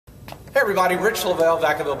Hey everybody, Rich Lovell,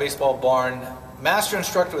 Vacaville Baseball Barn, Master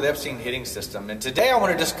Instructor with Epstein Hitting System. And today I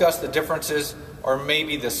want to discuss the differences, or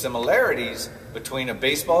maybe the similarities, between a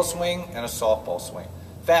baseball swing and a softball swing.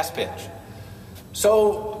 Fast pitch.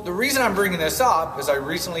 So the reason I'm bringing this up is I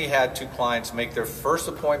recently had two clients make their first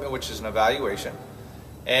appointment, which is an evaluation.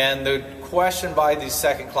 And the question by the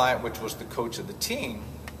second client, which was the coach of the team,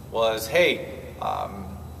 was, hey,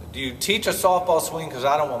 do you teach a softball swing? Because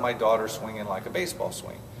I don't want my daughter swinging like a baseball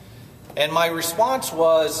swing. And my response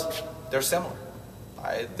was, they're similar.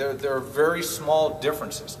 There are very small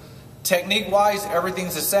differences. Technique-wise,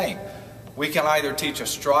 everything's the same. We can either teach a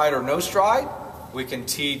stride or no stride. We can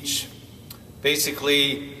teach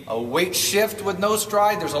basically a weight shift with no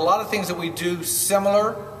stride. There's a lot of things that we do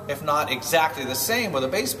similar, if not exactly the same, with a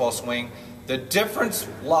baseball swing. The difference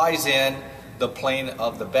lies in the plane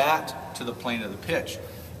of the bat to the plane of the pitch.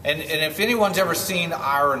 And if anyone's ever seen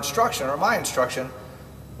our instruction, or my instruction,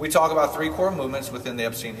 we talk about three core movements within the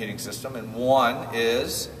Epstein hitting system, and one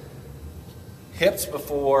is hips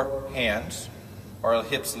before hands, or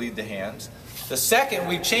hips lead the hands. The second,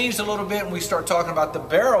 we've changed a little bit and we start talking about the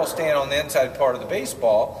barrel staying on the inside part of the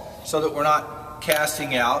baseball so that we're not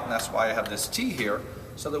casting out, and that's why I have this T here,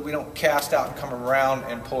 so that we don't cast out and come around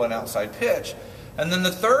and pull an outside pitch. And then the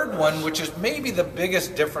third one, which is maybe the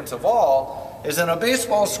biggest difference of all, is in a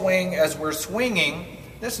baseball swing, as we're swinging,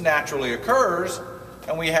 this naturally occurs,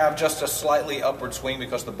 and we have just a slightly upward swing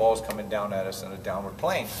because the ball is coming down at us in a downward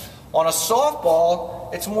plane. On a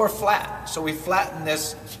softball, it's more flat, so we flatten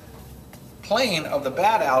this plane of the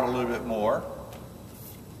bat out a little bit more,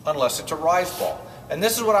 unless it's a rise ball. And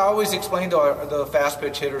this is what I always explain to the fast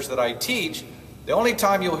pitch hitters that I teach. The only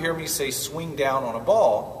time you'll hear me say swing down on a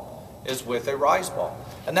ball is with a rise ball.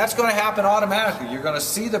 And that's going to happen automatically. You're going to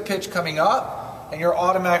see the pitch coming up, and you're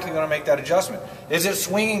automatically going to make that adjustment. Is it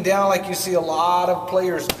swinging down like you see a lot of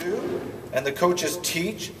players do, and the coaches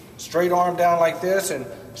teach, straight arm down like this and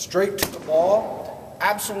straight to the ball?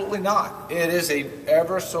 Absolutely not. It is a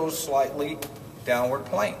ever so slightly downward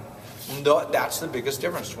plane. That's the biggest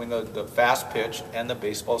difference between the fast pitch and the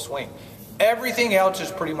baseball swing. Everything else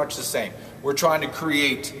is pretty much the same. We're trying to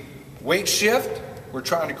create weight shift. We're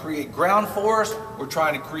trying to create ground force. We're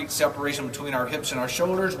trying to create separation between our hips and our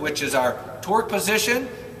shoulders, which is our torque position.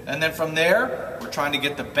 And then from there, we're trying to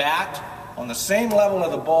get the bat on the same level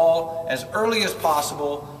of the ball as early as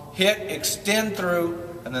possible, hit, extend through,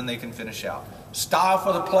 and then they can finish out. Style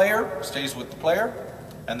for the player stays with the player,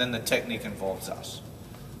 and then the technique involves us.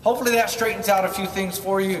 Hopefully that straightens out a few things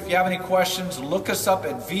for you. If you have any questions, look us up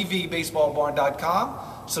at vvbaseballbarn.com,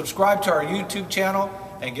 subscribe to our YouTube channel,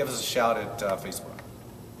 and give us a shout at Facebook.